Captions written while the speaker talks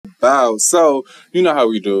Wow. So you know how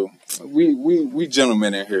we do. We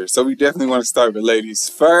gentlemen in here, so we definitely want to start with ladies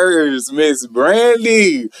first. Miss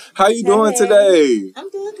Brandy, how you doing Hey, today? I'm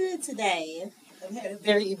doing good today. I've had a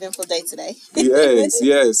very eventful day today. Yes,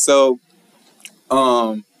 yes. So,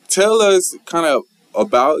 tell us kind of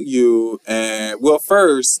about you, and well,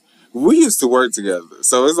 first we used to work together,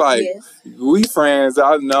 so it's like Yes. we friends.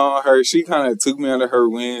 I've known her. She kind of took me under her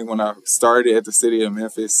wing when I started at the city of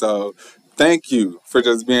Memphis. So. Thank you for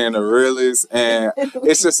just being a realist, and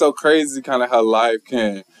it's just so crazy, kind of how life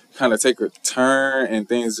can kind of take a turn and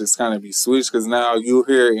things just kind of be switched. Because now you're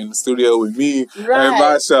here in the studio with me and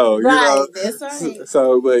my Right. show, you Right. know. That's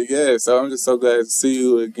right. But yeah, so I'm just so glad to see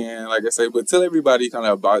you again. Like I say, but tell everybody kind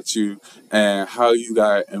of about you and how you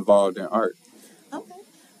got involved in art. Okay.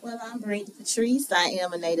 Well, I'm Brande Patrice. I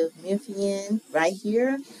am a native Memphian right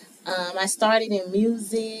here. I started in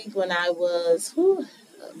music when I was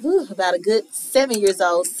about a good 7 years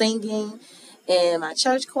old, singing in my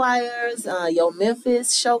church choirs, Yo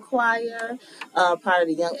Memphis show choir, part of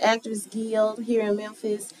the Young Actors Guild here in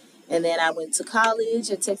Memphis. And then I went to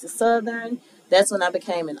college at Texas Southern. That's when I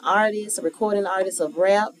became an artist, a recording artist of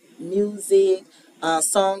rap, music,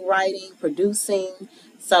 songwriting, producing.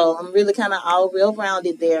 So I'm really kind of all real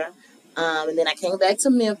rounded there. And then I came back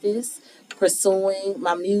to Memphis, pursuing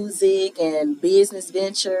my music and business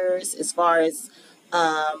ventures as far as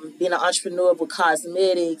being an entrepreneur with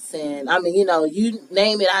cosmetics, and I mean, you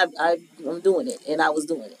name it, I'm doing it, and I was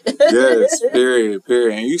doing Yes, it. period,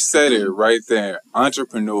 period. And you said it right there,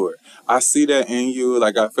 entrepreneur. I see that in you.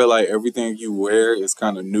 Like I feel like everything you wear is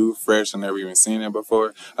kind of new, fresh, and never even seen it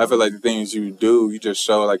before. I feel like the things you do, you just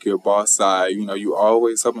show like your boss side. You know, you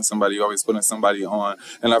always helping somebody, you always putting somebody on.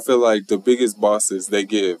 And I feel like the biggest bosses, they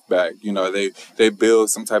give back. You know, they build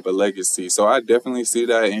some type of legacy. So I definitely see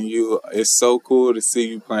that in you. It's so cool to see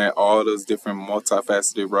you playing all those different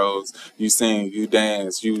multifaceted roles. You sing, you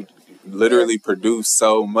dance, you Yes. literally produce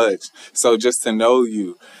so much. So just to know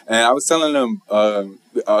you, and I was telling them to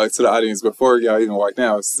the audience before y'all even walked in,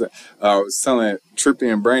 I was telling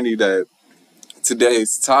Trippy and Brande that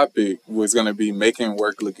today's topic was going to be making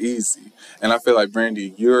work look easy. And I feel like,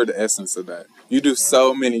 Brandy, you're the essence of that. You do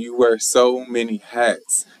so many, you wear so many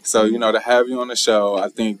hats. So, you know, to have you on the show, I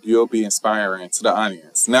think you'll be inspiring to the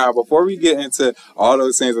audience. Now, before we get into all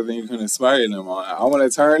those things I think you can inspire them on, I want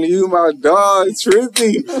to turn to you, my dog,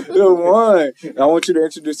 Trippy, the one. And I want you to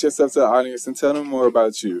introduce yourself to the audience and tell them more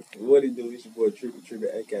about you. What it do? It's your boy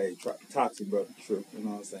Tribett, aka Toxic Brother Trip. You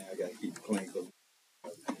know what I'm saying? I gotta keep it clean.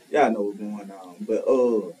 Y'all know what's going on. But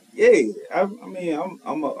yeah, I mean,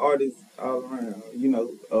 I'm an artist all around. You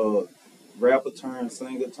know, rapper turn,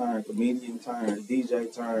 singer turn, comedian turn,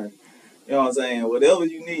 DJ turn. You know what I'm saying? Whatever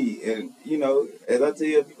you need, and you know, as I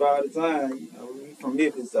tell people all the time, you know, we from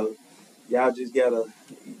Memphis, so y'all just gotta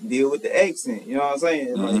deal with the accent. You know what I'm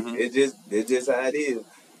saying? Like Mm-hmm. it's just how it is.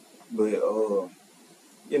 But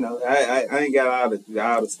you know, I ain't got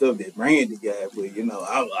all the stuff that Randy got, but you know,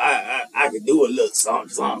 I could do a little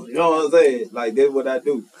something. You know what I'm saying? Like that's what I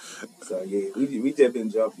do. So yeah, we just been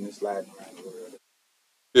jumping and sliding around the world.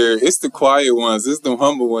 Yeah, it's the quiet ones, it's the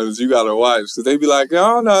humble ones you gotta watch. Cause they be like, I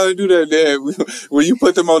don't know how to do that, Dad. When you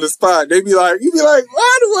put them on the spot, they be like, you be like,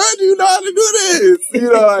 why do you know how to do this? You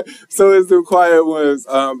know, like, so it's the quiet ones.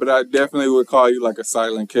 But I definitely would call you like a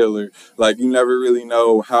silent killer. Like you never really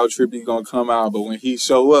know how Trippy gonna come out, but when he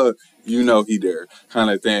show up, you know he there, kind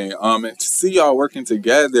of thing. And to see y'all working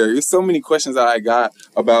together, there's so many questions that I got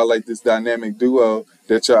about like this dynamic duo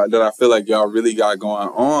that I feel like y'all really got going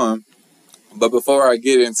on. But before I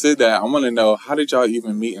get into that, I want to know, how did y'all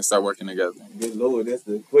even meet and start working together? Good Lord, that's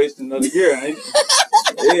the question of the year, ain't it?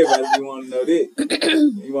 Everybody be want to know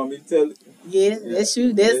that. You want me to tell it? Yeah, Yeah, that's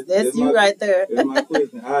you. That's you right there. that's my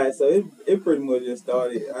question. All right, so it pretty much just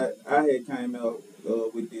started. I had came out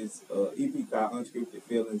with this EP called Unscripted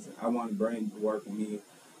Feelings. I wanted Brandon to work with me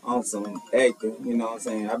on some acting. You know what I'm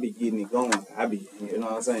saying? I be getting it going. You know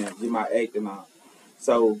what I'm saying? Get my acting on.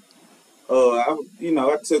 So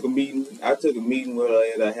I took a meeting. I took a meeting with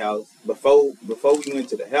her at her house before we went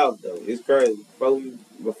to the house though. It's crazy.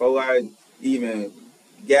 Before I even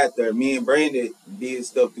got there, me and Brandon did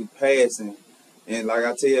stuff through passing, and like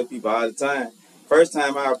I tell people all the time, first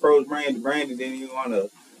time I approached Brandon didn't even want to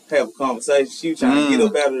have a conversation. She was trying to get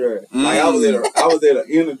up out of there. Like I was at an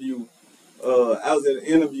interview.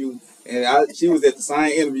 And she was at the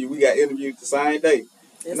same interview. We got interviewed the same day.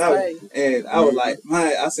 That's And right. I was like,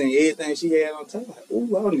 man, I seen everything she had on tape. Like,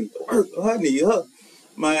 ooh, I need to work. Oh, I need her.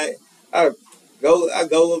 Man, I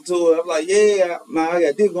go up to her. I'm like, yeah, man, I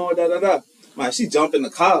got this going, da da da. Man, she jumped in the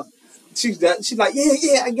car. She's like,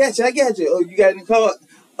 yeah, I got you. Oh, you got in the car?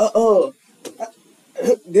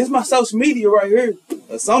 this my social media right here,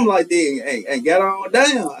 or something like that, and got on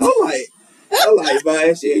down. I'm like,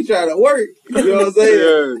 man, she ain't trying to work. You know what I'm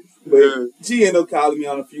saying? But she ended up calling me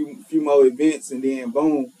on a few more events, and then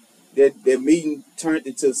boom, that meeting turned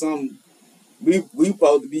into something. We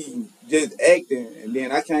supposed to be just acting, and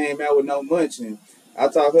then I came out with no munch, and I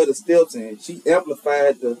taught her the steps, and she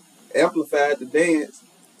amplified the dance.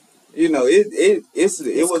 You know, it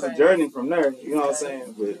was a journey from there. You know what I'm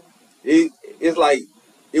saying? But it's like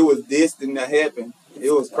it was destined to happen.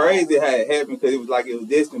 It was crazy how it happened because it was like it was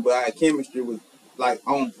destined, but our chemistry was like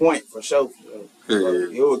on point for sure.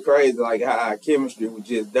 It was crazy like how our chemistry was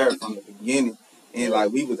just there from the beginning, and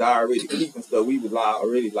like we was already keeping stuff. We was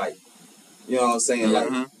already like. You know what I'm saying? Like,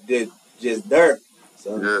 just there.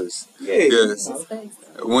 So, yes.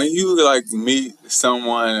 When you, like, meet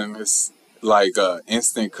someone and it's, like, a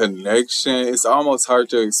instant connection, it's almost hard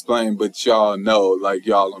to explain, but y'all know, like,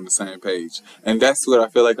 y'all on the same page. And that's what I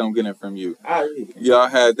feel like I'm getting from you. Y'all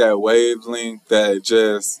had that wavelength that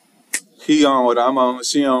just, he on what I'm on,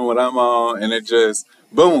 she on what I'm on, and it just...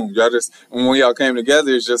 boom! Y'all just when y'all came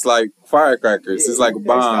together, it's just like firecrackers. It's like a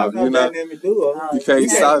bomb, you know. You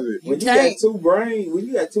can't stop it. When you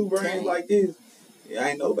got two brains like this,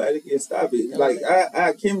 ain't nobody can stop it. Like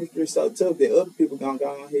our chemistry so tough that other people gonna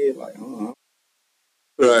go on here like,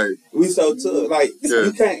 right. We so tough, like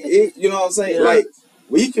you can't. You know what I'm saying? Like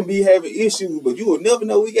we can be having issues, but you will never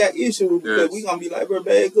know we got issues because we gonna be like, bro,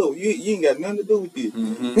 bad go. You ain't got nothing to do with this. You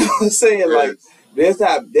know what I'm saying? Like. That's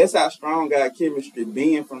how strong our chemistry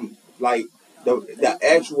being from like the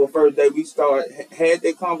actual first day we had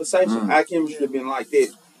that conversation. Our chemistry been like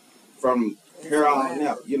that from here on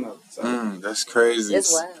out, you know. So. That's crazy.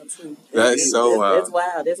 It's wild too. That's so wild. It's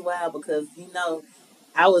wild. It's wild because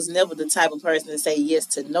I was never the type of person to say yes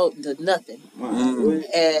to nothing.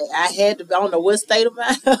 And I had to, I don't know what state of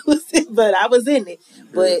mind I was in, but I was in it.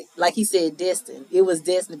 But like he said, destined. It was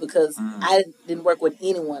destined because I didn't work with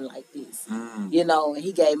anyone like this. You know, and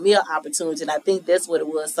he gave me an opportunity. And I think that's what it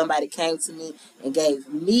was. Somebody came to me and gave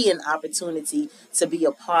me an opportunity to be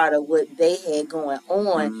a part of what they had going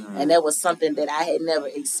on. And that was something that I had never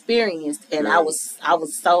experienced. And I was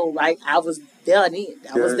so like, I was done in.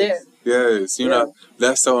 I was there. Yes, you know,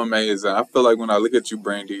 that's so amazing. I feel like when I look at you,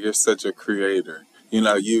 Brande, you're such a creator. You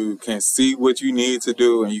know, you can see what you need to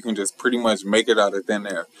do and you can just pretty much make it out of thin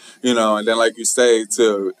air. You know, and then like you say,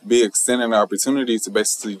 to be extending an opportunity to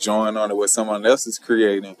basically join on to what someone else is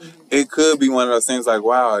creating, it could be one of those things like,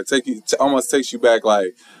 wow, it almost takes you back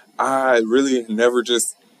like, I really never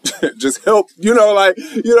just help,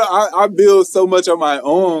 I build so much on my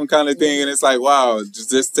own kind of thing, and it's like, wow,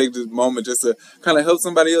 just take this moment just to kind of help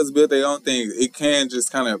somebody else build their own thing. It can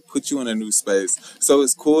just kind of put you in a new space. So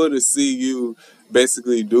it's cool to see you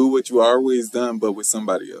basically do what you always done, but with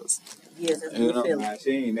somebody else. Yes, that's good feeling. Nah,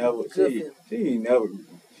 she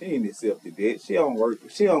ain't accepted that. She don't work.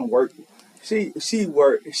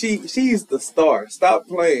 She's the star. Stop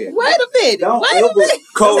playing. Wait a minute.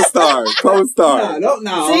 Co-star. No.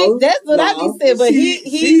 See, that's what I be saying, but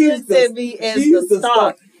he looks at me as the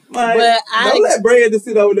star. Man, but don't let Brande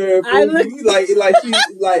sit over there and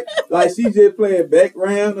like she's just playing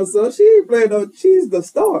background or something. She ain't playing no. She's the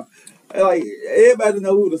star. Like everybody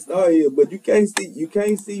know who the star is, but you can't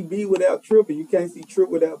see B without Trippy. You can't see Tripp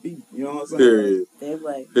without B. You know what I'm saying?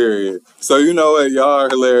 Period. So you know what, y'all are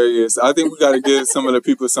hilarious. I think we got to give some of the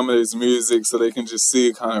people some of this music so they can just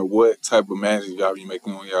see kind of what type of magic y'all be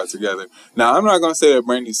making when y'all together. Now I'm not gonna say that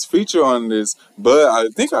Brandy's feature on this, but I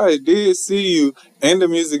think I did see you in the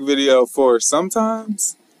music video for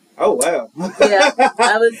Sometimes. Oh, wow. Yeah,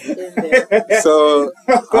 I was in there. So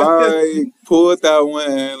I pulled that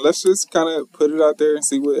one, and let's just kind of put it out there and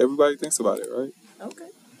see what everybody thinks about it, right? Okay.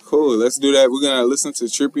 Cool. Let's do that. We're going to listen to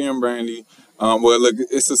Trippy and Brande. Well, look,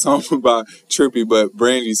 it's a song by Trippy, but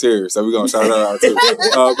Brandy's here, so we're going to shout her out, too.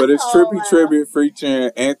 But it's Trippy Tribett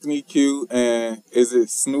featuring Anthony Q, and is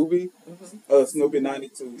it Snoopy? Snoopy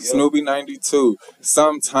 92. Yep. Snoopy 92.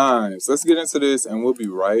 Sometimes. Let's get into this, and we'll be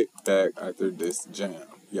right back after this jam.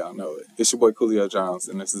 Y'all know it. It's your boy Coolio Jones,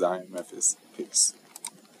 and this is AM Memphis. Peace.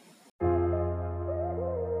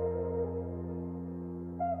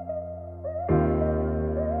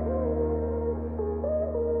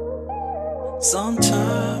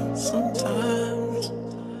 Sometimes,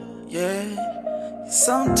 yeah.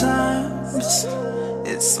 Sometimes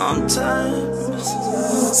it's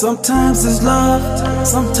love,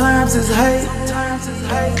 sometimes it's hate.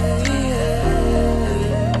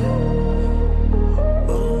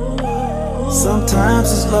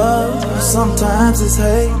 Sometimes it's love, sometimes it's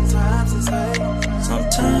hate.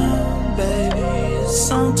 Sometimes, baby,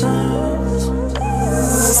 sometimes.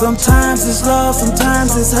 Sometimes it's love,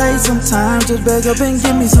 sometimes it's hate. Sometimes just beg up and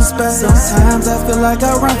give me some space. Sometimes I feel like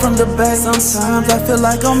I run from the bait. Sometimes I feel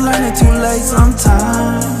like I'm learning too late.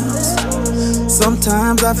 Sometimes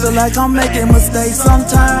I feel like I'm making mistakes.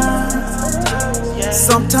 Sometimes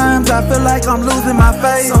I feel like I'm losing my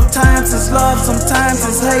faith. Sometimes it's love, sometimes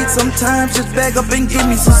it's hate. Sometimes just beg up and give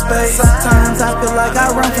me some space. Sometimes I feel like I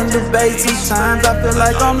run from the bait. Sometimes I feel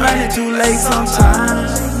like I'm learning too late.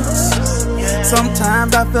 Sometimes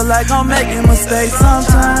I feel like I'm making mistakes.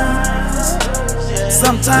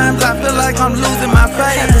 Sometimes I feel like I'm losing my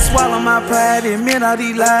faith. Had to swallow my pride, admit all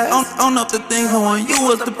these lies. Own up the thing, on you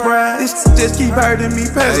was the prize. This just keep hurting me.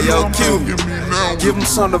 Hey, yo, Q, give them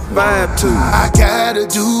some to vibe to. I gotta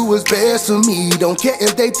do what's best for me. Don't care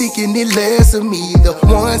if they thinking it less of me. The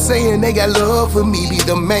ones saying they got love for me be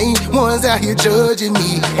the main ones out here judging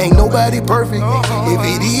me. Ain't nobody perfect. If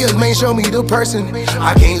it is, man, show me the person.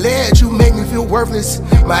 I can't let you make me feel worthless.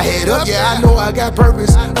 My head up, yeah, I know I got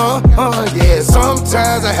purpose. Yeah,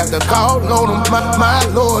 sometimes I have to call on him, my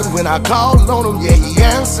Lord. When I call on him, yeah, he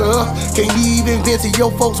answer. Can't even vent to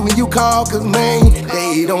your folks when you call, cause man,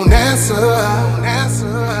 they don't answer.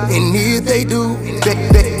 And if they do,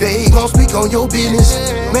 they gon' speak on your business.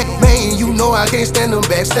 Man, you know I can't stand them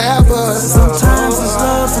backstabbers. Sometimes it's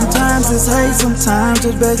love, sometimes it's hate. Sometimes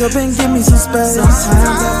just beg up and give me some space.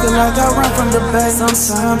 Sometimes I feel like I run from the bait.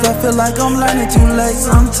 Sometimes I feel like I'm learning too late.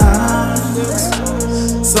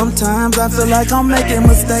 Sometimes I feel like I'm making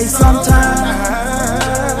mistakes.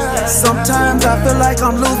 Sometimes I feel like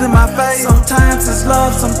I'm losing my faith. Sometimes it's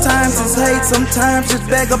love, sometimes it's hate. Sometimes just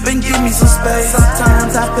beg up and give me some space.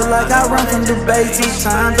 Sometimes I feel like I run from the bait.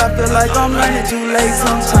 Sometimes I feel like I'm learning too late.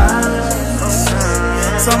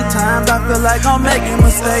 Sometimes I feel like I'm making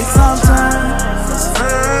mistakes.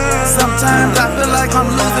 Sometimes I feel like I'm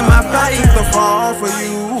losing my faith. I took the fall for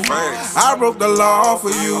you. I broke the law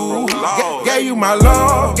for you. Gave you my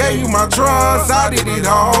love, gave you my trust. I did it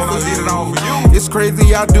all for you. It's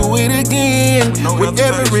crazy I do it again with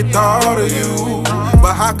every thought of you.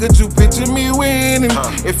 But how could you picture me winning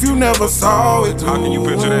if you never saw it too? How can you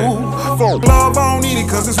picture that? For love, I don't need it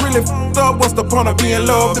cause it's really f***ed up. What's the point of being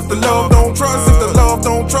loved if the love don't trust? If the love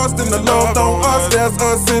don't trust, then the love don't us. There's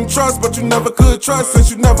us in trust, but you never could trust. Since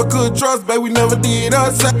you never could trust, baby, we never did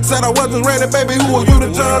us. Said I wasn't ready, baby, who are you to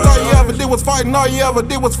judge? All you ever did was fighting, all you ever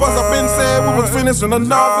did was fuss. I've been said we was finished and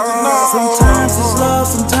enough is enough. Sometimes it's love,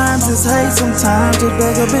 sometimes it's hate. Sometimes just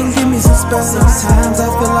beg up and give me some space. Sometimes I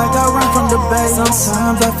feel like I run from the bait. Sometimes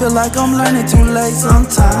I feel like I'm learning too late.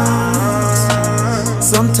 Sometimes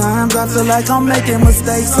I feel like I'm making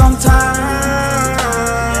mistakes.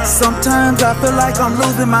 Sometimes I feel like I'm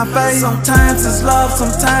losing my faith. Sometimes it's love,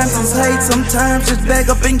 sometimes it's hate. Sometimes just beg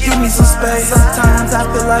up and give me some space. Sometimes I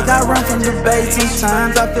feel like I run from the bait.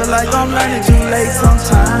 Sometimes I feel like I'm learning too late.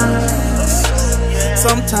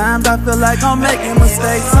 Sometimes I feel like I'm making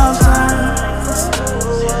mistakes.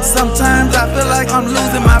 Sometimes I feel like I'm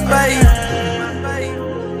losing my faith.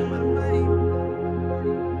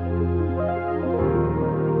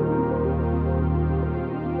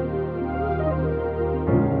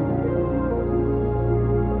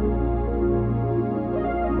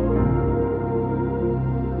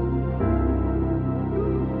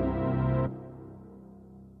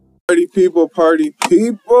 Party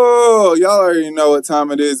people, y'all already know what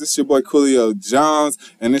time it is. It's your boy Coolio Jones,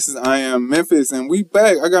 and this is I Am Memphis, and we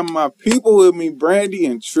back. I got my people with me, Brande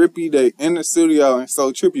and Trippy. They in the studio, and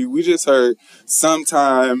so Trippy, we just heard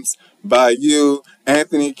Sometimes by you,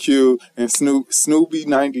 Anthony Q, and Snoopy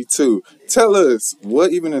 92. Tell us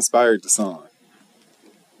what even inspired the song.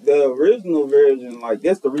 The original version, like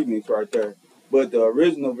that's the remix right there, but the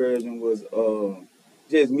original version was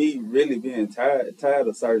just me really being tired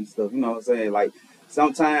of certain stuff. You know what I'm saying? Like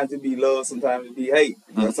sometimes it be love, sometimes it be hate.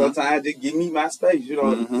 But sometimes it give me my space. You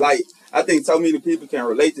know, like I think so many people can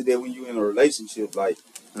relate to that when you in a relationship. Like,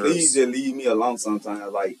 please just leave me alone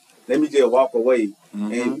sometimes. Like, let me just walk away.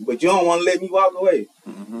 But you don't want to let me walk away.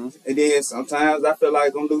 And then sometimes I feel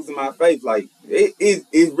like I'm losing my faith. Like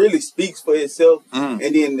it really speaks for itself. And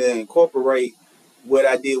then to incorporate what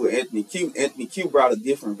I did with Anthony Q. Anthony Q brought a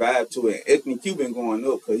different vibe to it. Anthony Q been going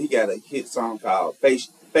up because he got a hit song called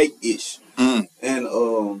Fake-ish. And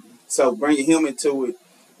so bringing him into it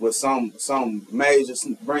with some major,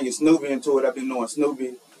 bringing Snoopy into it. I've been knowing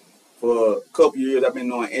Snoopy for a couple years. I've been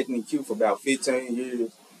knowing Anthony Q for about 15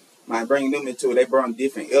 years. Bringing them into it, they brought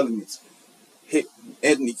different elements.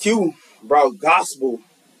 Anthony Q brought gospel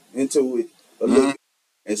into it a little bit.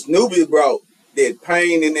 And Snoopy brought that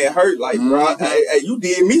pain and that hurt, like, bro, hey, you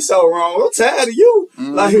did me so wrong. I'm tired of you.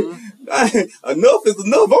 Like, enough is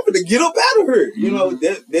enough. I'm gonna get up out of here. You know,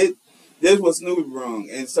 this was Snoop wrong.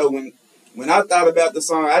 And so when I thought about the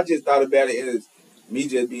song, I just thought about it as me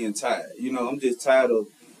just being tired. You know, I'm just tired of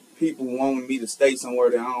people wanting me to stay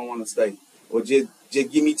somewhere that I don't want to stay, or just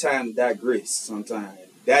give me time to digress. Sometimes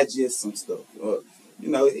digest some stuff. You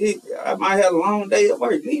know, I might have a long day at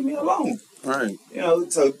work. Leave me alone. Right. You know,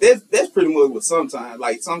 so that's pretty much what sometimes.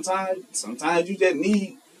 Like sometimes you just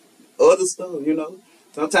need other stuff. You know,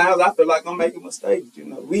 sometimes I feel like I'm making mistakes. You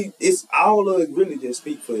know, it's all of it really just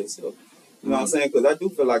speak for itself. You know what I'm saying? Because I do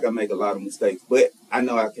feel like I make a lot of mistakes, but I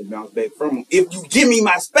know I can bounce back from them if you give me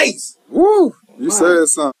my space. Woo! You said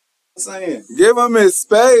something. I'm saying, give him his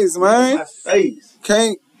space, man. My space.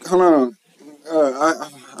 Can't hold on.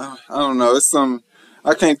 I don't know. It's some.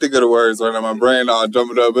 I can't think of the words right now. My brain all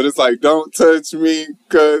jumbled up, but it's like, don't touch me,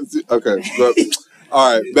 cause okay. But,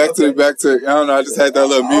 all right, back to. I don't know. I just had that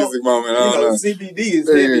little music moment. I don't know. CBD is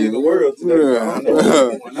heavy in the world today. I don't know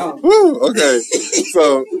what's going on. Woo, okay.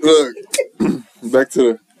 So look, back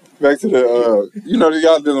to the. You know,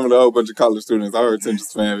 y'all dealing with a whole bunch of college students. I heard attention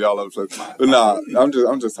spam, y'all over the place. But nah, I'm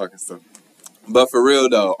just talking stuff. But for real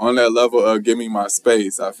though, on that level of give me my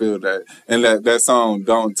space, I feel that, and that song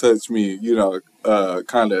 "Don't Touch Me," you know,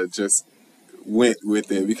 kind of just went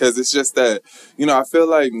with it because it's just that, you know, I feel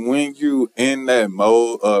like when you in that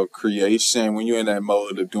mode of creation, when you're in that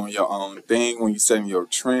mode of doing your own thing, when you setting your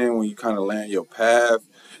trend, when you kind of land your path,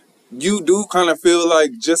 you do kind of feel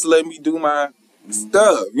like just let me do my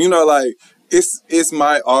stuff, you know, like it's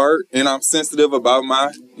my art and I'm sensitive about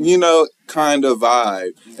my, you know, kind of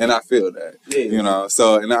vibe, and I feel that, you know,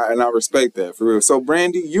 so and I respect that for real. So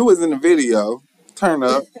Brande, you was in the video. Turn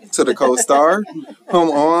up to the co-star. Come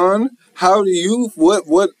on. How do you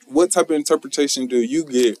what type of interpretation do you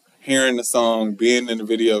get hearing the song, being in the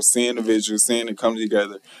video, seeing the visual, seeing it come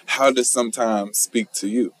together? How does sometimes speak to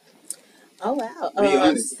you? Oh wow. Be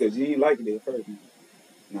honest, because you ain't like it at first.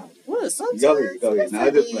 No. Well, sometimes. Go ahead. No,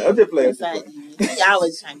 I'm just playing. He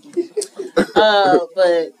always trying to get you.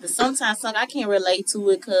 But the sometimes song, I can't relate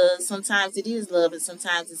to it because sometimes it is love and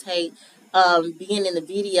sometimes it's hate. Being in the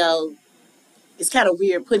video, it's kind of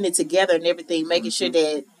weird putting it together and everything, making sure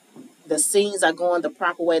that the scenes are going the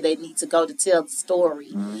proper way they need to go to tell the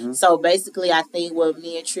story. So basically, I think what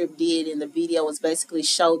me and Tripp did in the video was basically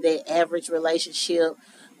show that average relationship,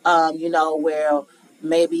 you know, where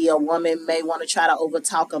maybe a woman may want to try to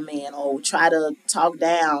overtalk a man or try to talk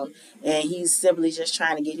down, and he's simply just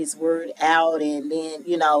trying to get his word out, and then,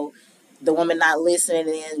 you know, the woman not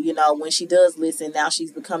listening, and, you know, when she does listen, now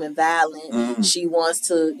she's becoming violent. She wants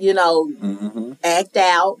to, you know, act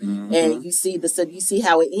out, and you see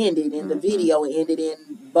how it ended in the video. It ended in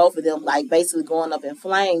both of them like basically going up in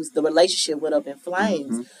flames. The relationship went up in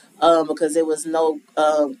flames because there was no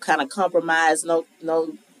kind of compromise, no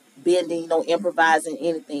bending, no improvising,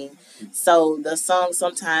 anything. So the song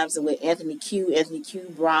sometimes with Anthony Q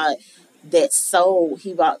brought that soul.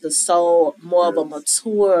 He brought the soul, more of a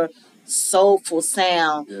mature, soulful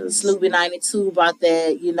sound. Sloopy 92 brought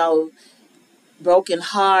that, you know,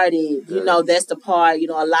 broken-hearted. You know, that's the part, you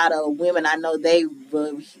know, a lot of women, I know they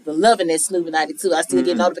were loving that Sloopy 92. I still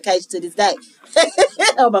get notifications to this day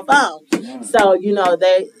on my phone. So, you know,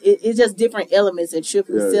 it's just different elements, and Tripp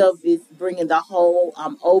himself is bringing the whole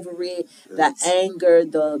I'm over it, the anger,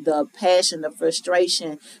 the passion, the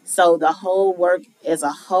frustration. So the whole work as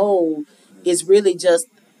a whole is really just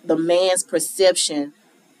the man's perception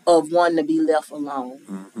of wanting to be left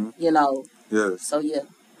alone, you know. So, yeah.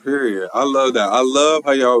 Period. I love that. I love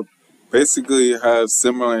how y'all basically have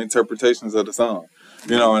similar interpretations of the song.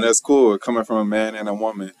 You know, and that's cool coming from a man and a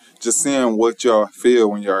woman. Just seeing what y'all feel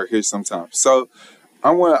when y'all are here sometimes. So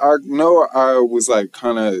I know I was like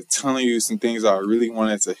kind of telling you some things I really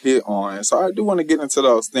wanted to hit on. And so I do want to get into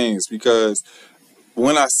those things because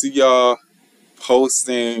when I see y'all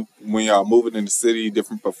posting, when y'all moving in the city,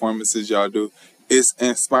 different performances y'all do, it's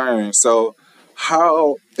inspiring. So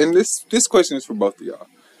how, and this question is for both of y'all,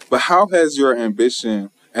 but how has your ambition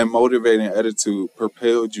and motivating attitude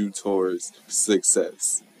propelled you towards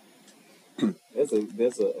success? It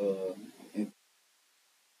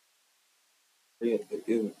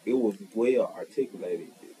was well articulated,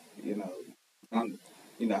 you know.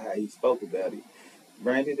 You know how he spoke about it.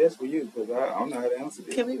 Brande, that's for you because I don't know how to answer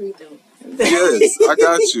this. Can we read them? Yes, I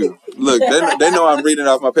got you. Look, they know I'm reading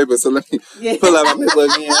off my paper, so let me pull out my paper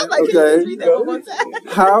again. Like, okay. read that one more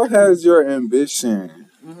time? How has your ambition,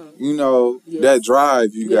 you know, that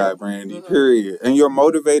drive you got, Brande, period, and your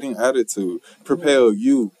motivating attitude propel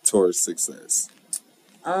you towards success?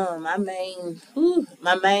 My main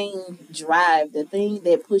drive, the thing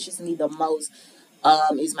that pushes me the most,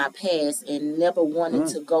 is my past, and never wanted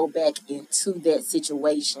to go back into that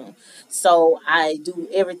situation. So I do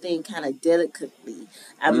everything kind of delicately.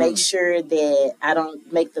 I make sure that I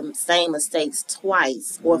don't make the same mistakes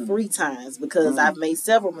twice or 3 times, because I've made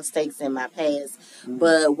several mistakes in my past.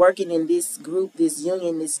 But working in this group, this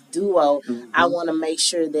union, this duo, I want to make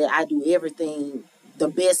sure that I do everything the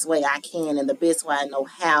best way I can and the best way I know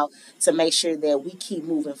how, to make sure that we keep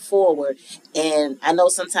moving forward. And I know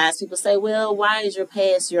sometimes people say, well, why is your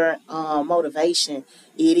past your motivation?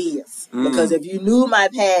 It is. Because if you knew my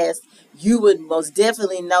past, you would most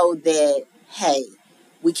definitely know that, hey,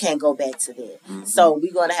 we can't go back to that. So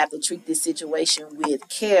we're going to have to treat this situation with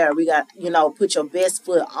care. We got, put your best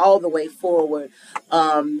foot all the way forward.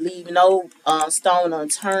 Leave no stone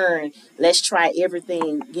unturned. Let's try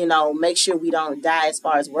everything, make sure we don't die as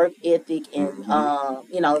far as work ethic and,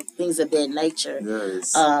 things of that nature.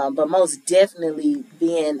 Yes. But most definitely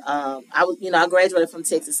being, I graduated from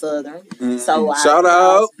Texas Southern. So Shout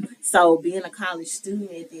out. So being a college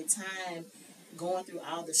student at that time, going through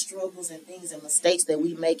all the struggles and things and mistakes that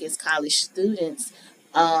we make as college students,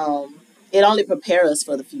 it only prepares us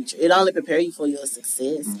for the future. It only prepares you for your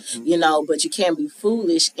success, but you can't be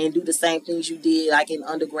foolish and do the same things you did like in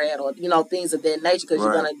undergrad or, things of that nature, because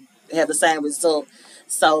you're going to have the same result.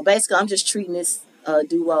 So basically, I'm just treating this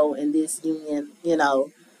duo and this union,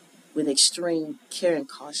 with extreme care and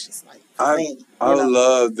cautious. Like, I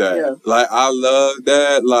love that. Yeah. Like, I love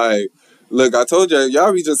that. Like, look, I told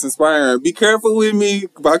y'all be just inspiring. Be Careful With Me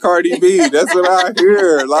by Cardi B. That's what I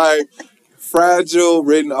hear. Like, Fragile,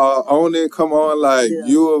 written on it. Come on, like,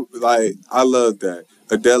 I love that.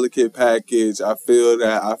 A delicate package. I feel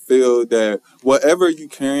that whatever you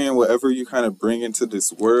carrying, whatever you kind of bring into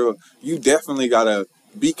this world, you definitely gotta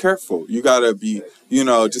be careful. You gotta be,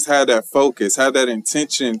 just have that focus, have that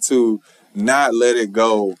intention to not let it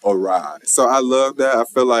go awry. So I love that. I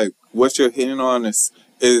feel like what you're hitting on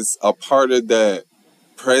is a part of that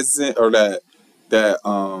present, or that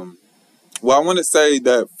I want to say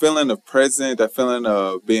that feeling of present, that feeling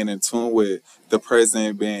of being in tune with the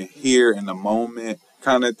present, being here in the moment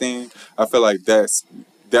kind of thing. I feel like that's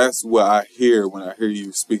what I hear when I hear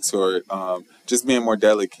you speak to it. Just being more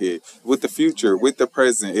delicate with the future, with the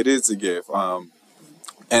present. It is a gift.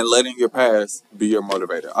 And letting your past be your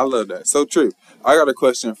motivator. I love that. So, Tripp, I got a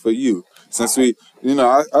question for you. Since we,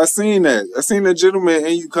 I seen that. I seen the gentleman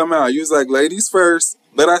and you come out. You was like, ladies first,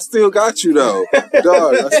 but I still got you, though.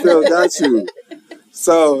 Dog, I still got you.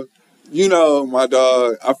 So, my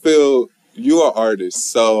dog, I feel you are artists.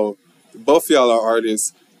 So, both of y'all are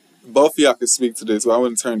artists. Both of y'all can speak to this, but I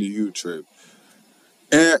want to turn to you, Tripp.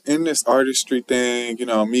 And in this artistry thing,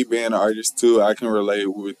 me being an artist too, I can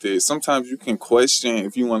relate with it. Sometimes you can question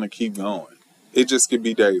if you want to keep going. It just could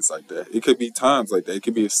be days like that. It could be times like that. It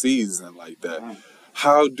could be a season like that.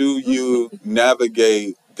 How do you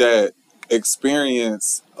navigate that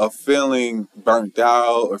experience of feeling burnt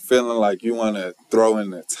out or feeling like you want to throw in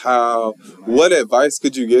the towel? What advice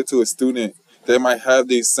could you give to a student that might have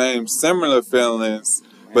these similar feelings,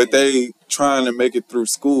 but they trying to make it through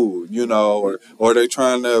school, or they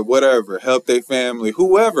trying to help their family,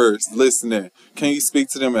 whoever's listening? Can you speak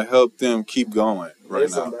to them and help them keep going right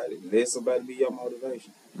now? Let somebody be your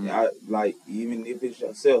motivation. Like, even if it's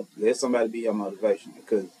yourself, let somebody be your motivation,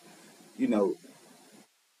 because, you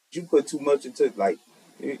put too much into it. Like,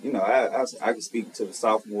 I can speak to the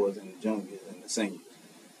sophomores and the juniors and the seniors.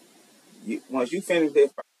 Once you finish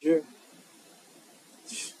that first year,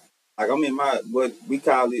 like, I'm in what we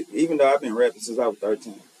call it, even though I've been rapping since I was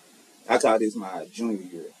 13, I call this my junior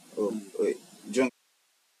year. Junior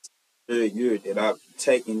year that I've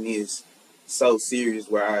taken this so serious,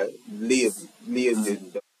 where I lived in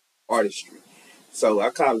the artistry. So I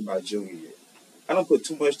call it my junior year. I don't put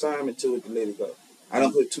too much time into it to let it go. I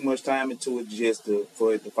don't put too much time into it just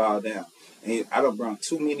for it to fall down. And I don't bring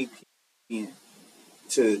too many people in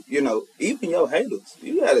to, even your haters.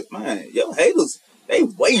 You got to mind, your haters, they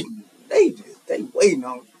waiting. They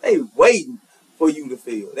waiting for you to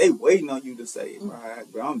fail. They waiting on you to say,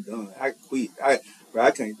 bro, I'm done. I quit.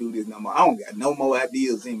 I can't do this no more. I don't got no more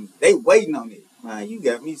ideas in me. They waiting on it. Man, you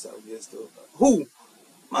got me so just who?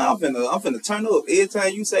 Man, I'm finna turn up every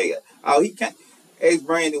time you say, oh, he can't. Ask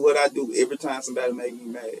Brande what I do every time somebody make me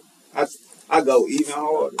mad. I go even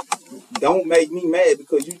harder. Don't make me mad,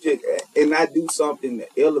 because and I do something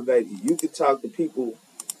to elevate you. You could talk to people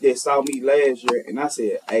that saw me last year, and I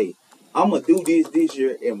said, hey, I'm going to do this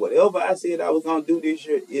year, and whatever I said I was going to do this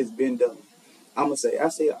year, it's been done. I'm going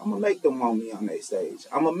to make them want me on their stage.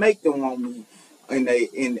 I'm going to make them want me in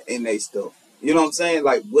they stuff. You know what I'm saying?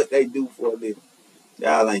 Like, what they do for a living.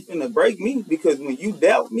 y'all ain't finna break me, because when you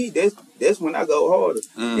doubt me, that's when I go harder.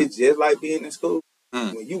 It's just like being in school.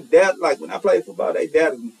 When you doubt, like when I played football, they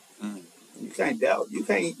doubted me. You can't doubt. You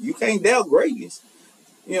can't doubt greatness.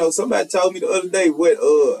 You know, somebody told me the other day,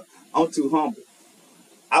 I'm too humble.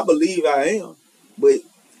 I believe I am, but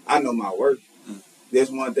I know my worth. That's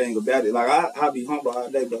one thing about it. Like I be humble all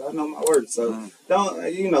day, but I know my worth. So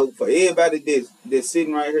don't, you know, for everybody that's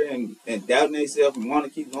sitting right here and doubting themselves and want to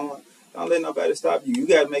keep going, don't let nobody stop you. You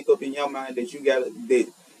gotta make up in your mind that you gotta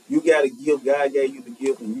give. God gave you the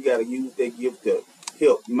gift, and you gotta use that gift to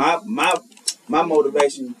help. My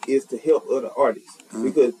motivation is to help other artists,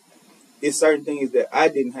 because it's certain things that I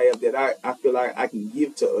didn't have that I feel like I can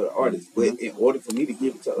give to other artists. But in order for me to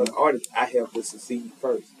give it to other artists, I have to succeed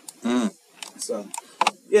first. So,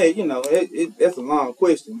 yeah, you know, that's a long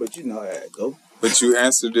question, but you know how it go. But you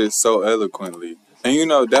answered it so eloquently. And you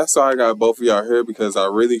know, that's why I got both of y'all here, because I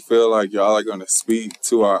really feel like y'all are going to speak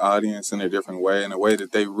to our audience in a different way, in a way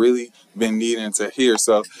that they really been needing to hear.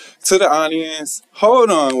 So, to the audience,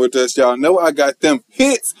 hold on with us. Y'all know I got them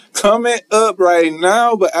hits coming up right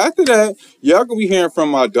now. But after that, y'all going to be hearing from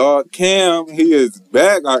my dog, Cam. He is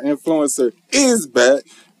back. Our influencer is back.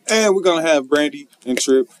 And we're going to have Brande and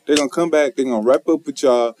Trip. They're going to come back. They're going to wrap up with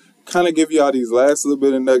y'all. Kind of give y'all these last little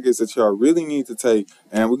bit of nuggets that y'all really need to take,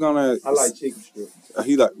 and we're gonna. I like chicken strips.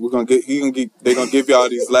 They're gonna give y'all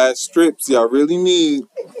these last strips y'all really need,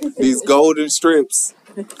 these golden strips,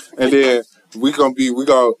 and then we gonna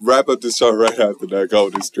wrap up the show right after that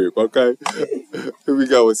golden strip. Okay, here we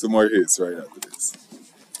go with some more hits right after this.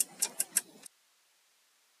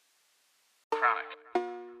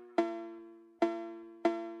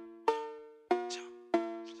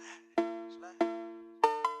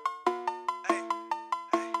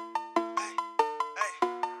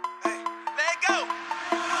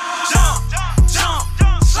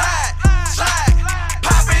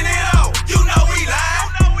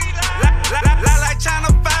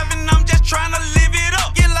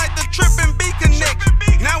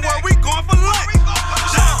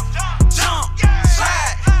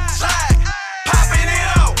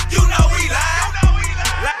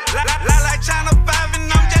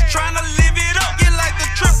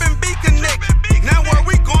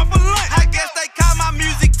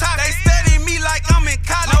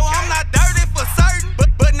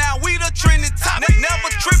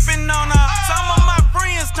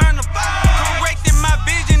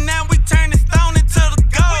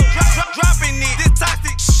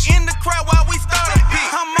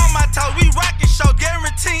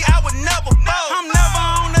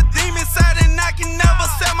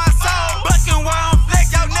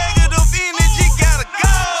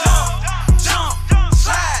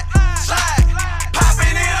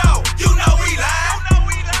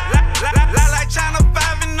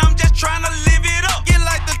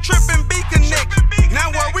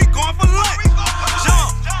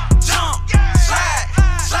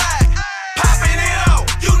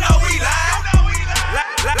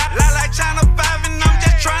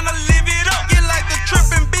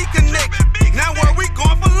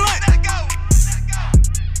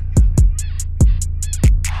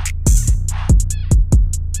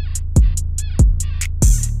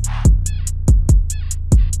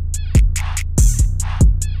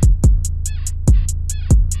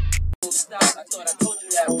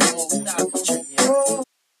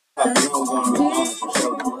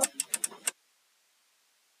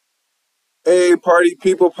 Hey, party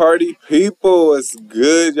people, it's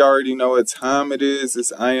good. You already know what time it is.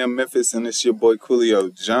 It's AM Memphis, and it's your boy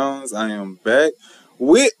Coolio Jones. I am back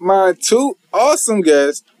with my two awesome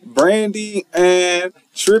guests, Brande and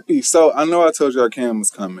Trippy. So, I know I told y'all Cam was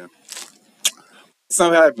coming.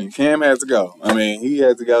 Something happened. Cam had to go. I mean, he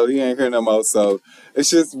had to go. He ain't here no more, so it's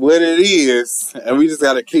just what it is. And we just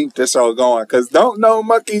got to keep the show going, because don't no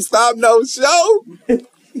monkey stop no show.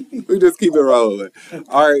 We just keep it rolling.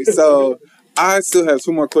 All right, so I still have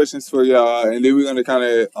two more questions for y'all, and then we're going to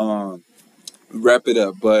kind of wrap it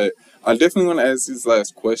up. But I definitely want to ask these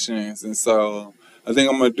last questions, and so I think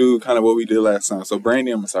I'm going to do kind of what we did last time. So, Brande,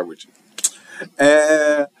 I'm going to start with you.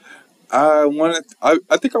 And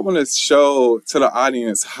I think I want to show to the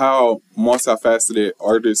audience how multifaceted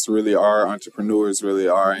artists really are, entrepreneurs really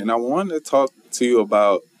are, and I want to talk to you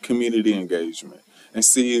about community engagement. And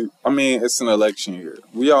see, I mean, it's an election year.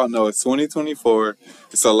 We all know it's 2024.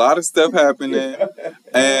 It's a lot of stuff happening.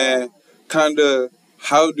 And kind of,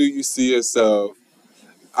 how do you see yourself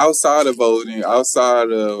outside of voting, outside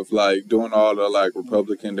of, like, doing all the, like,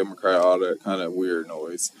 Republican, Democrat, all that kind of weird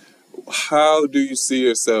noise? How do you see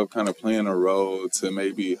yourself kind of playing a role to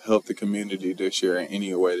maybe help the community this year in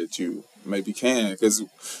any way that you maybe can, because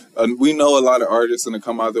we know a lot of artists gonna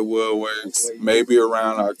come out the woodworks maybe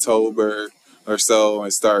around October or so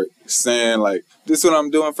and start saying like, this is what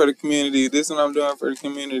I'm doing for the community, this is what I'm doing for the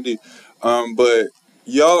community. But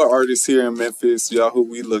y'all are artists here in Memphis, y'all who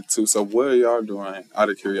we look to, so what are y'all doing out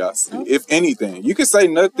of curiosity, if anything? You can say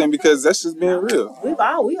nothing because that's just being real.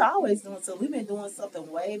 We always doing so. We've been doing something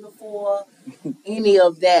way before any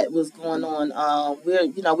of that was going on.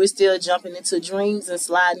 We're still jumping into dreams and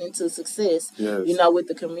sliding into success. Yes. With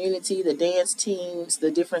the community, the dance teams, the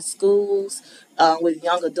different schools, with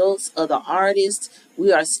young adults, other artists.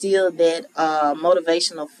 We are still that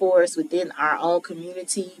motivational force within our own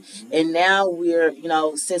community. And now we're,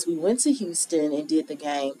 since we went to Houston and did the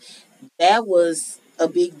game, that was a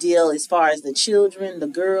big deal as far as the children, the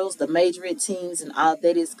girls, the majorette teams, and all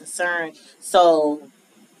that is concerned. So,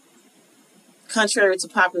 contrary to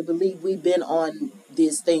popular belief, we've been on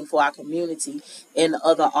this thing for our community and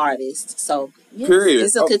other artists. So, yes, Period.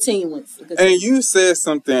 it's a continuance. And you said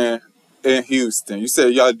something in Houston. You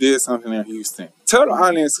said y'all did something in Houston. Tell the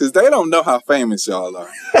audience, because they don't know how famous y'all are.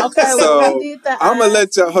 Okay, so well, we did I'm going to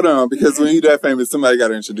let y'all, hold on, because when you that famous, somebody got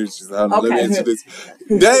to introduce you. So hold on, let me introduce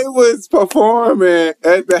you. They was performing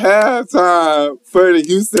at the halftime for the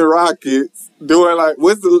Houston Rockets, doing like,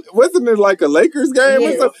 wasn't it like a Lakers game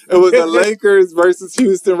or something? It was the Lakers versus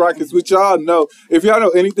Houston Rockets, which y'all know. If y'all know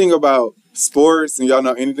anything about sports and y'all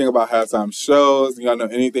know anything about halftime shows and y'all know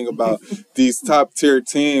anything about these top tier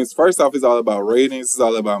teams, first off, it's all about ratings, it's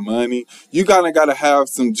all about money. You gotta have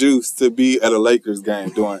some juice to be at a Lakers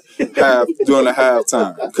game during the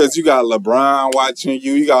halftime, because you got LeBron watching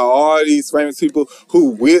you, you got all these famous people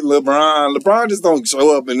who with LeBron just don't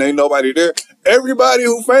show up and ain't nobody there. Everybody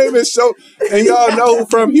who famous show, and y'all know who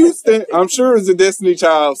from Houston, I'm sure is a Destiny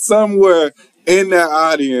Child somewhere in that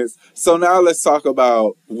audience. So now let's talk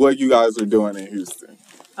about what you guys are doing in Houston.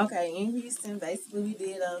 Okay, in Houston, basically we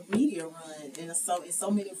did a media run in so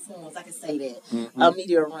many forms. I can say that a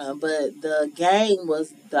media run, but the game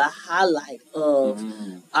was the highlight of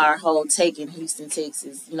our whole take in Houston,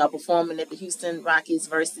 Texas. Performing at the Houston Rockets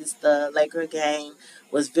versus the Laker game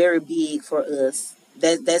was very big for us.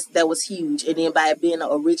 That was huge, and then by it being an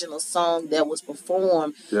original song that was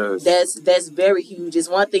performed, that's very huge. It's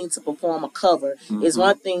one thing to perform a cover, it's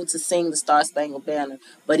one thing to sing the Star Spangled Banner,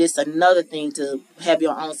 but it's another thing to have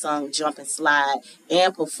your own song, jump and slide,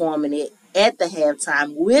 and performing it at the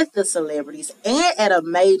halftime with the celebrities and at a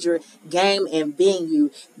major game and venue.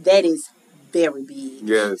 That is very big.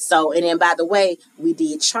 Yes. So, and then by the way, we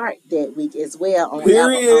did chart that week as well on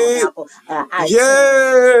Apple iTunes.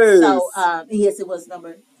 Yes. So, yes, it was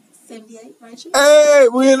number 78, right? Hey,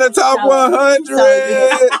 we in the top 100. So,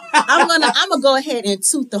 yeah. I'm gonna go ahead and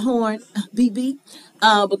toot the horn, BB,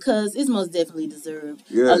 because it's most definitely deserved.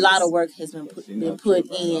 Yes. A lot of work has been put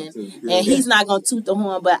in, and he's not gonna toot the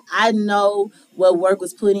horn, but I know what work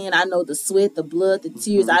was put in. I know the sweat, the blood, the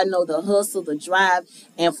tears. I know the hustle, the drive,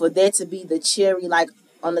 and for that to be the cherry, like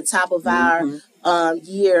on the top of our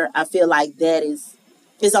year, I feel like that is.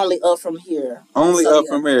 It's only up from here. Only up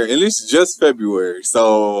from here. And it's just February.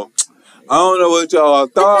 So I don't know what y'all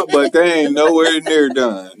thought, but they ain't nowhere near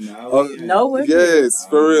done. Nowhere. Yes,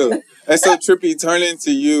 for real. And so, Trippy, turning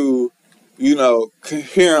to you,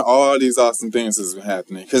 hearing all these awesome things that's been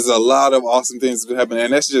happening. Because a lot of awesome things have been happening.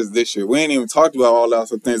 And that's just this year. We ain't even talked about all the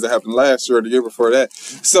awesome things that happened last year or the year before that.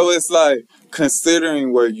 So it's like,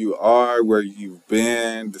 considering where you are, where you've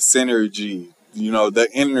been, the synergy, the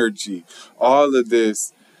energy, all of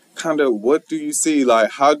this, kind of, what do you see?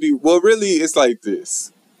 Like, how do you, well, really, it's like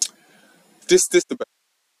this.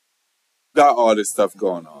 Got all this stuff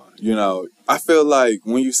going on, I feel like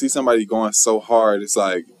when you see somebody going so hard, it's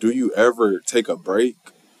like, do you ever take a break?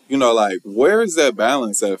 Like, where is that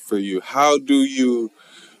balance at for you? How do you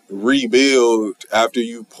rebuild after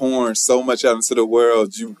you pouring so much out into the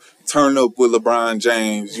world? You turn up with LeBron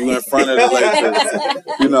James, you in front of the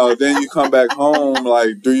Lakers, then you come back home.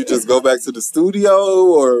 Like, do you just go back to the studio,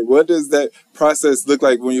 or what does that process look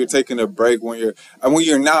like when you're taking a break, when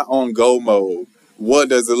you're not on go mode? What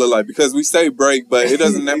does it look like? Because we say break, but it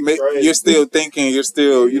doesn't make, you're still thinking, you're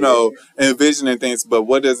still, envisioning things, but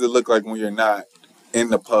what does it look like when you're not in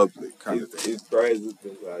the public kind of thing? It's crazy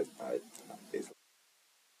because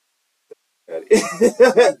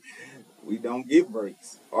we don't get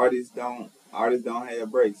breaks. Artists don't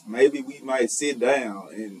have breaks. Maybe we might sit down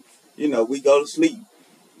and we go to sleep.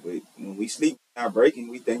 But when we sleep, we're not breaking.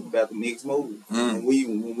 We think about the next move. When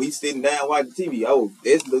we sitting down watching TV, oh,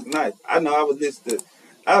 this look nice. I know I was listening to,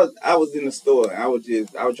 I was in the store and I was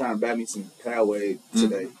trying to buy me some Powerade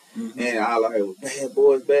today, and all I heard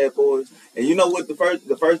was bad boys. And you know what? The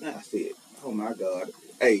first thing I said, oh my God,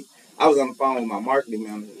 hey. I was on the phone with my marketing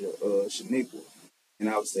manager, Shaniqua, and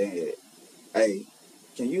I was saying, hey,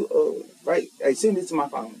 can you send it to my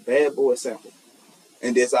phone, Bad Boy Sample.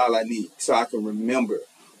 And that's all I need, so I can remember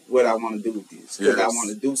what I want to do with this, because I want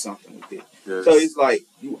to do something with it. Yes. So it's like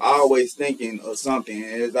you always thinking of something.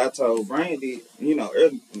 And as I told Brande,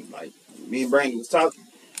 early, like me and Brande was talking,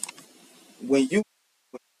 when you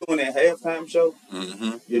doing that halftime show,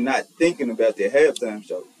 you're not thinking about that halftime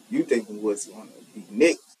show. You thinking what's going to be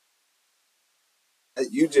next.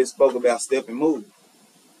 You just spoke about Step and Move.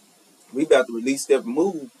 We about to release Step and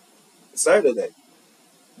Move Saturday,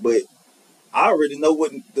 but I already know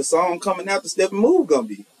what the song coming out to Step and Move gonna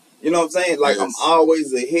be. You know what I'm saying? Like, I'm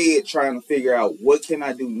always ahead trying to figure out what can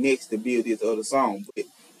I do next to build this other song. But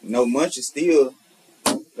Munch is still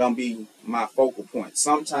gonna be my focal point.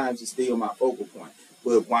 Sometimes it's still my focal point.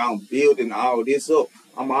 But while I'm building all this up,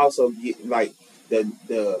 I'm also getting like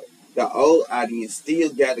the old audience still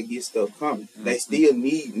gotta get stuff coming. They still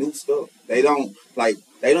need new stuff. They don't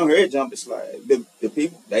hear Jump and Slide. The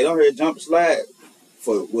people, they don't hear Jump and Slide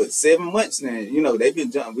for 7 months now.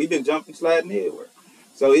 We've been jumping, sliding everywhere.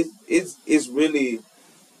 So it's really,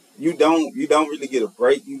 you don't really get a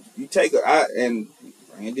break. You take and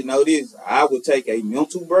Brande know this, I would take a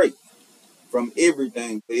mental break from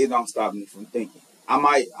everything, but it don't stop me from thinking. I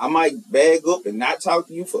might bag up and not talk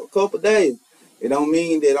to you for a couple of days. It don't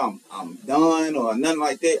mean that I'm done or nothing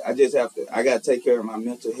like that. I gotta take care of my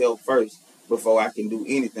mental health first before I can do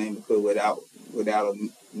anything, because without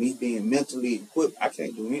me being mentally equipped, I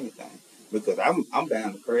can't do anything, because I'm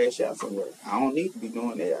bound to crash out somewhere. I don't need to be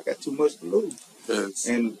doing that. I got too much to lose. Yes.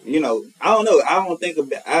 And I don't know. I don't think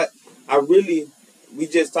about. I really. We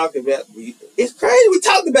just talked about. It's crazy. We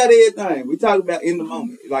talked about everything. We talked about in the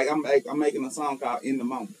moment. Like I'm making a song called In the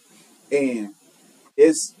Moment, and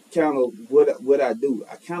it's kind of what I do.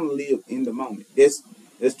 I kind of live in the moment. That's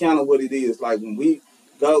kind of what it is. Like when we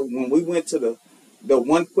went to the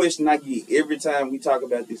one question I get every time we talk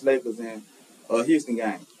about this Lakers and Houston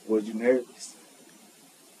game, was you nervous?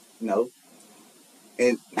 No.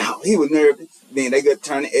 And no, he was nervous. Then they got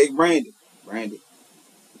turned to egg Brande.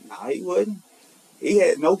 No, he wasn't. He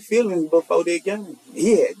had no feelings before that game.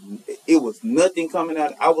 It was nothing coming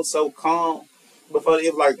out. I was so calm before.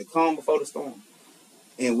 It was like the calm before the storm.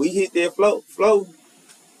 And we hit that flow.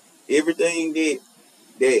 Everything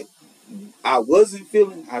that I wasn't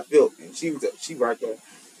feeling, I felt. And she right there.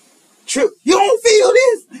 Trip, you don't feel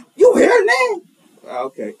this? You hear that?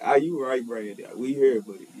 Okay, you right, Brande. We hear,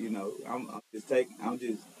 but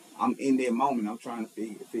I'm in that moment. I'm trying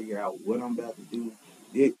to figure out what I'm about to do.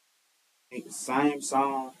 Same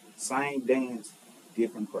song, same dance,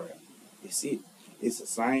 different crowd. It's it. It's the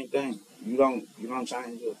same thing. You don't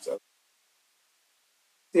change it. So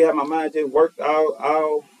see how my mind just worked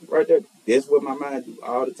all right there. That's what my mind do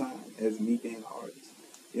all the time as me being an artist.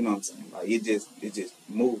 You know what I'm saying? Like it just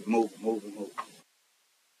move.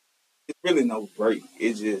 It's really no break.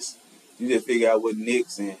 It's just you just figure out what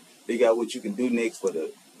next and figure out what you can do next for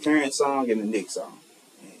the current song and the next song.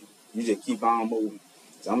 And you just keep on moving.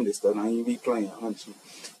 Some of this stuff I ain't even be playing, honestly.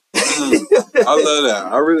 I love that.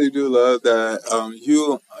 I really do love that.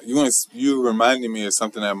 You reminded me of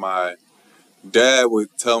something that my dad would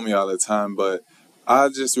tell me all the time, but I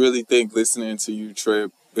just really think listening to you,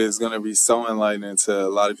 Trip, is going to be so enlightening to a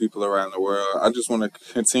lot of people around the world. I just want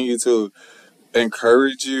to continue to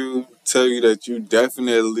encourage you, tell you that you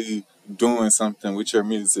definitely doing something with your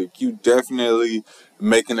music. You definitely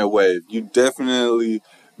making a wave. You definitely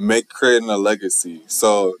creating a legacy.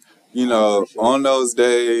 So, on those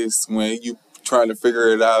days when you trying to figure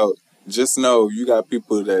it out, just know you got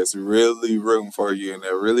people that's really rooting for you and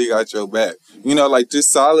that really got your back. Like this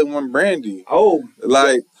solid one, Brande. Oh,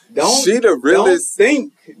 like she the realest. Don't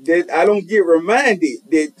think that I don't get reminded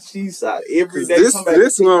that she's solid every day.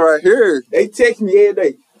 This one right here. They text me every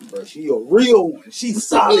day. Bro, she a real one. She's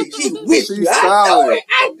solid. She with you. Solid.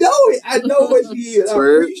 I know it. I know what she is. I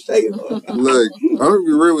appreciate her. Look, I'm gonna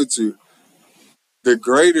be real with you. The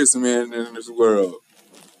greatest man in this world.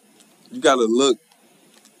 You gotta look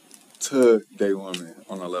to they women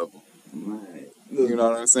on a level. Man, look, you know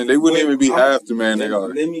what I'm saying? They wouldn't even be half the man they are.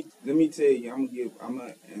 Let me tell you,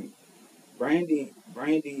 and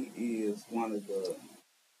Brande is one of the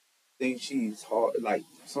things she's hard. Like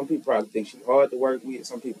some people probably think she's hard to work with.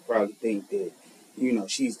 Some people probably think that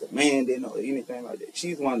she's demanding or anything like that.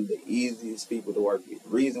 She's one of the easiest people to work with. The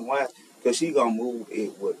reason why? Because she gonna move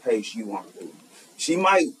at what pace you want to move. She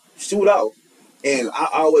might shoot off, and I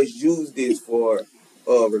always use this for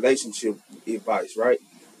relationship advice, right?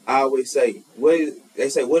 I always say, what is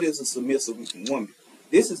a submissive woman?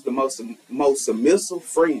 This is the most submissive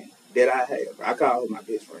friend that I have. I call her my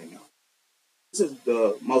best friend now. this is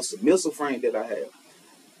the most submissive friend that I have.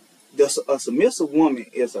 A submissive woman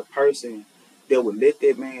is a person that would let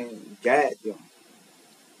that man guide them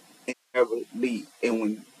and never lead. And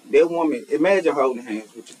when that woman, imagine holding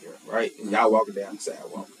hands with your girl, right? And y'all walking down the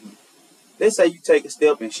sidewalk. Let's say you take a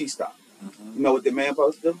step and she stops. You know what the man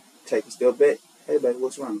supposed to do? Take a step back. Hey, baby,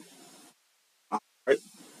 what's wrong? All right.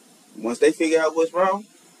 Once they figure out what's wrong,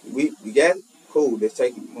 we got it. Cool. Let's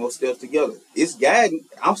take more steps together. It's guiding.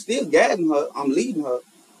 I'm still guiding her. I'm leading her,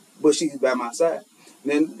 but she's by my side.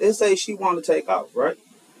 Then let's say she want to take off, right?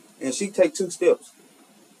 And she take 2 steps.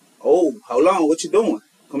 Oh, hold on. What you doing?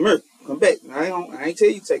 Come here. Come back. I ain't tell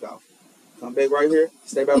you to take off. Come back right here.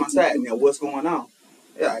 Stay by my side. Now, what's going on?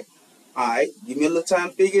 Yeah. All right. Give me a little time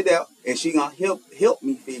to figure it out, and she gonna help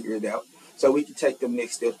me figure it out, so we can take them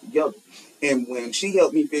next steps together. And when she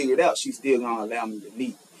helped me figure it out, she's still gonna allow me to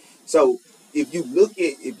lead. So if you look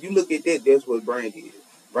at that, that's what Brande is.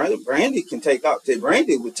 Brande can take off.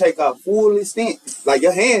 Brande would take off full extent. Like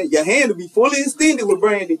your hand would be fully extended with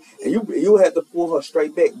Brande, and you have to pull her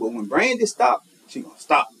straight back. But when Brande stop, she gonna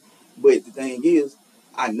stop. But the thing is,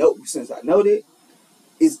 since I know that,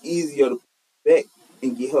 it's easier to pull back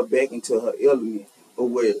and get her back into her element,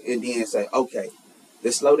 and then say, okay,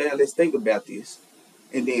 let's slow down, let's think about this,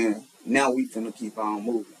 and then now we finna keep on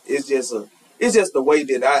moving. It's just the way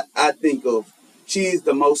that I think of. She is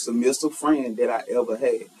the most submissive friend that I ever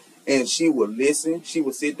had, and she would listen. She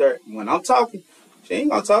would sit there when I'm talking. She ain't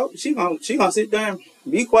gonna talk. She gonna sit there and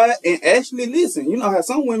be quiet and actually listen. You know how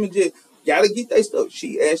some women just gotta get their stuff.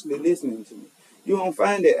 She actually listening to me. You don't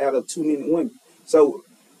find that out of too many women. So,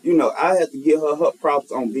 I have to give her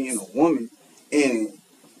props on being a woman and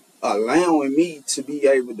allowing me to be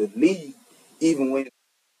able to lead, even when I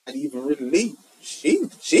not even really lead. She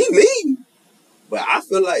leading. But I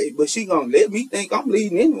feel like, she gonna let me think I'm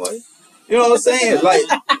leading anyway. You know what I'm saying? Like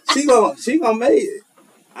she gonna make it.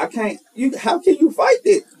 I can't. How can you fight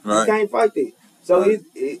that? Right. You can't fight that. So right.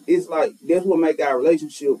 It's like that's what make our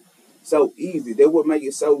relationship so easy. That what make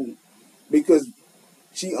it so, because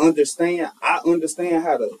she understand. I understand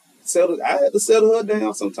how to settle. I had to settle her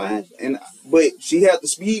down sometimes, but she had to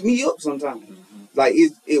speed me up sometimes. Mm-hmm. Like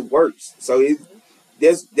it works. So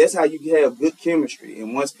that's how you can have good chemistry.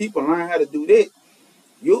 And once people learn how to do that,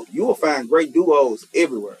 you will find great duos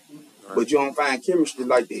everywhere. Right. But you don't find chemistry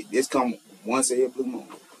like that. This come once every blue moon.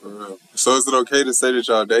 So is it okay to say that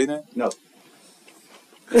y'all dating? No.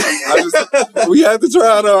 We had to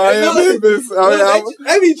try it on AM Memphis.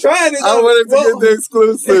 They be trying it. I wanted to get the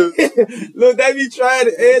exclusive. Look, they be trying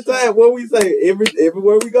it every time. What we say,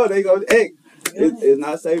 everywhere we go, they go, hey, it's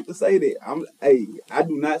not safe to say that. I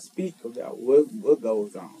do not speak about what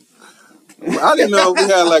goes on. I didn't know we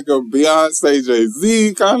had like a Beyonce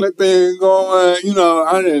Jay-Z kind of thing going.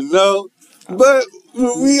 I didn't know. But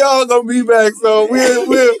we all gonna be back, so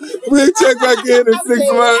we'll check back in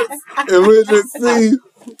 6 months and we'll just see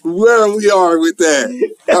where we are with that.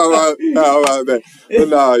 How about that? But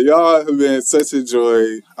no, y'all have been such a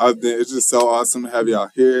joy. It's just so awesome to have y'all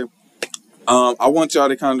here. I want y'all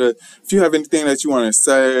to kind of, if you have anything that you want to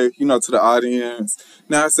say, to the audience,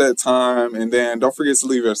 now's that time. And then don't forget to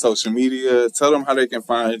leave your social media. Tell them how they can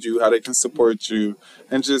find you, how they can support you,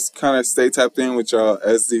 and just kind of stay tapped in with y'all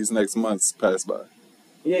as these next months pass by.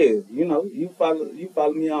 Yeah, you follow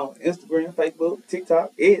me on Instagram, Facebook,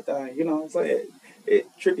 TikTok, everything. You know what I'm saying?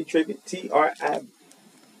 Trippy, Trippy, Trippy, Tribbitt.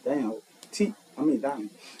 That's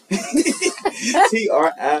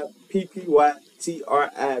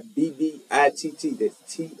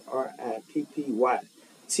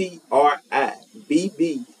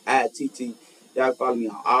Tribbitt. Y'all follow me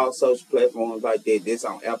on all social platforms like that. That's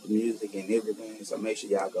on Apple Music and everything. So make sure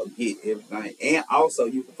y'all go get everything. And also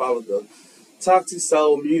you can follow the Toxic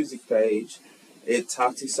Soul Music page at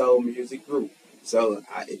Toxic Soul Music Group. So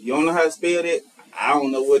if you don't know how to spell that, I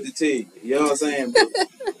don't know what to tell you. You know what I'm saying? But,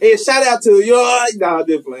 hey, shout out to you. I'm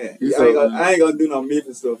just playing. I ain't gonna do no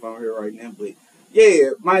Memphis stuff on here right now, but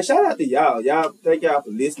yeah, man, shout out to y'all. Thank y'all for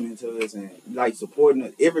listening to us and like supporting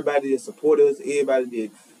us. Everybody that support us, everybody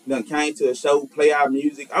that done came to a show, play our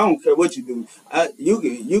music. I don't care what you do.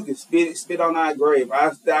 You can spit on our grave.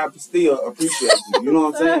 I still appreciate you. You know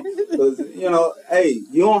what I'm saying? Because hey,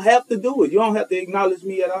 you don't have to do it. You don't have to acknowledge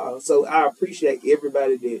me at all. So I appreciate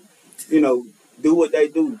everybody that do what they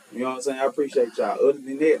do. You know what I'm saying? I appreciate y'all. Other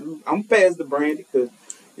than that, I'm past the Brande because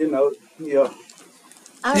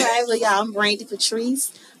All right, well, y'all, I'm Brande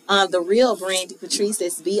Patrice. The real Brande Patrice,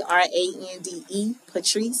 that's Brande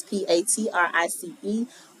Patrice, Patrice,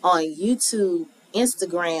 on YouTube,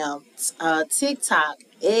 Instagram, TikTok,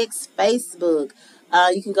 X, Facebook.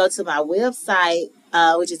 You can go to my website,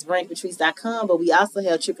 which is brandepatrice.com, but we also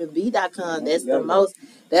have trippyb.com. That's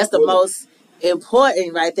the most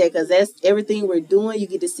important right there, because that's everything we're doing. You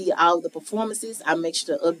get to see all of the performances. I make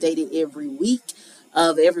sure to update it every week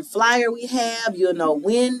of every flyer we have. You'll know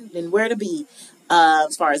when and where to be,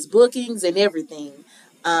 as far as bookings and everything.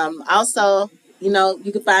 Also, you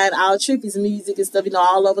can find all Trippy's music and stuff,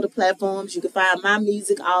 all over the platforms. You can find my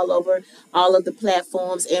music all over all of the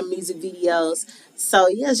platforms and music videos. So,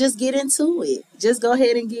 yeah, just get into it. Just go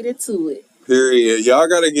ahead and get into it. Period. Y'all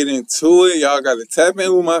got to get into it. Y'all got to tap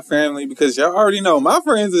in with my family, because y'all already know my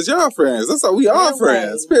friends is y'all friends. That's how we are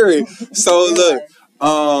friends. Period. So, look,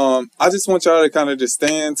 I just want y'all to kind of just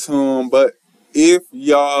stay in tune. But if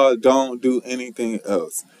y'all don't do anything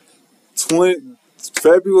else,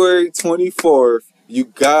 February 24th, you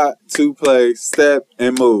got to play Step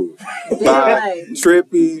and Move by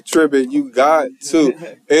Tribett. You got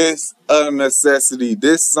to. It's a necessity.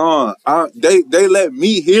 This song, they let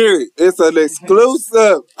me hear it. It's an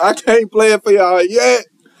exclusive. I can't play it for y'all yet.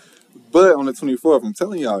 But on the 24th, I'm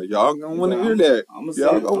telling y'all gonna want to hear that.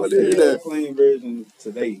 Y'all gonna want to hear that. Clean version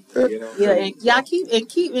today. Yeah, and y'all keep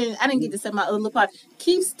and I didn't get to say my other little part.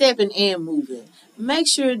 Keep stepping and moving. Make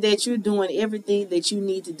sure that you're doing everything that you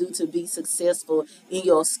need to do to be successful in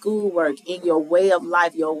your schoolwork, in your way of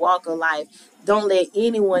life, your walk of life. Don't let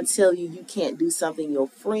anyone tell you can't do something. Your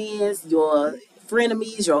friends, your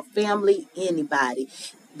frenemies, your family, anybody.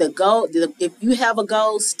 The goal, if you have a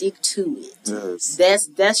goal, stick to it. Yes.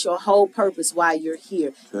 That's your whole purpose why you're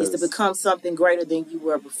here, is to become something greater than you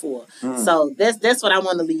were before. So that's what I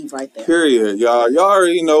want to leave right there. Period, y'all. Y'all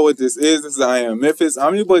already know what this is. This is AM Memphis.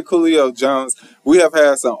 I'm your boy Coolio Jones. We have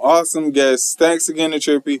had some awesome guests. Thanks again to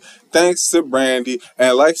Trippy. Thanks to Brande.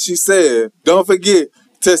 And like she said, don't forget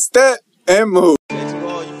to step and move.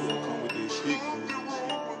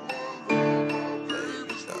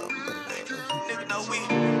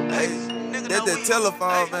 That's that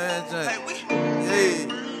telephone, man. Hey,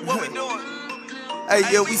 what we doing? Hey,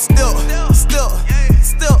 yeah, we still, move,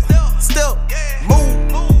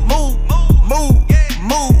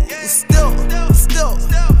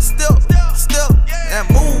 and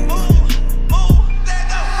move.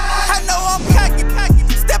 I know I'm cocky,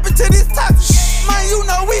 step into this top shit. Man, you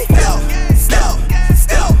know we still.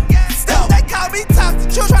 They call me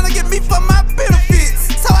toxic, you tryna get me for my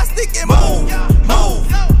benefits, so I stick and move.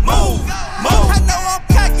 I know I'm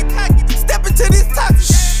cocky, step into this top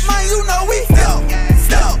shit. Man, you know we still.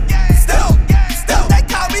 They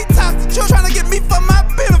call me toxic, you tryna get me for my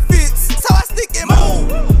benefits, so I stick and move.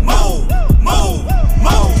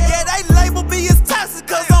 Yeah, they label me as toxic,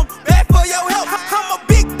 cause I'm bad for your health. I'm a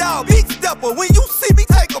big dog, big stepper. When you see me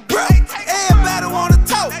take a breath, everybody wanna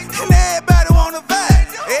talk, and everybody wanna vibe.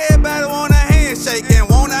 Everybody want a handshake and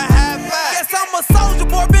want a high five. Guess I'm a soldier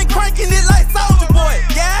boy, been cranking it like Soldier Boy.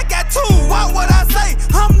 Yeah, I got two, what would I say?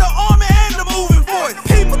 I'm the army and the moving force.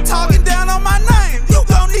 People talking down on my name, you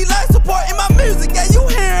gon' need life support in my music. Yeah, you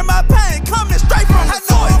hearing my pain, coming straight from the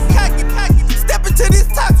source. I know I'm cocky, step into this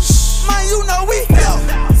toxic. Man, you know we still.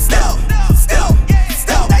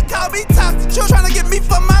 They call me toxic, you tryna get me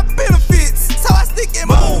for my benefits, so I stick and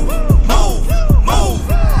move. I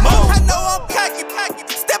know I'm cocky,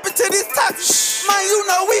 step into this toxic. Man, you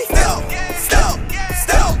know we still.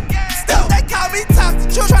 They call me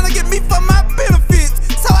toxic, you tryna get me for my benefits,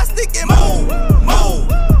 so I stick and move.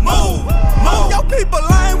 Yo, people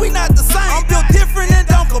lying, we not the same. I'm built different and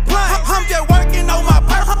don't complain. I'm just working on my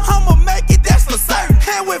purpose. I'ma make it, that's for certain.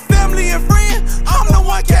 And with family and friends, I'm the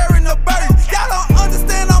one carrying the burden. Y'all don't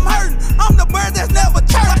understand, I'm hurting. I'm the bird that's never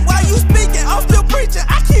chirping. While you speaking, I'm still preaching.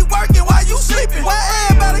 I keep working while you sleeping. Why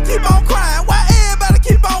everybody keep on crying? Why everybody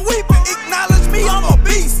keep on weeping? Acknowledge me, I'm a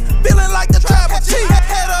beast. Feeling like the tribal chief.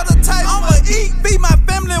 Head of the table, I'ma eat. Feed my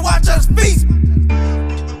family and watch us feast.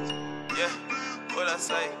 Yeah, what I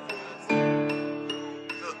say?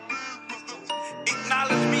 Look.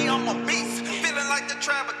 Acknowledge me, I'm a beast. Feeling like the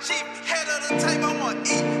tribal chief. Head of the table, I'ma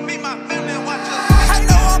eat. Feed my family and watch us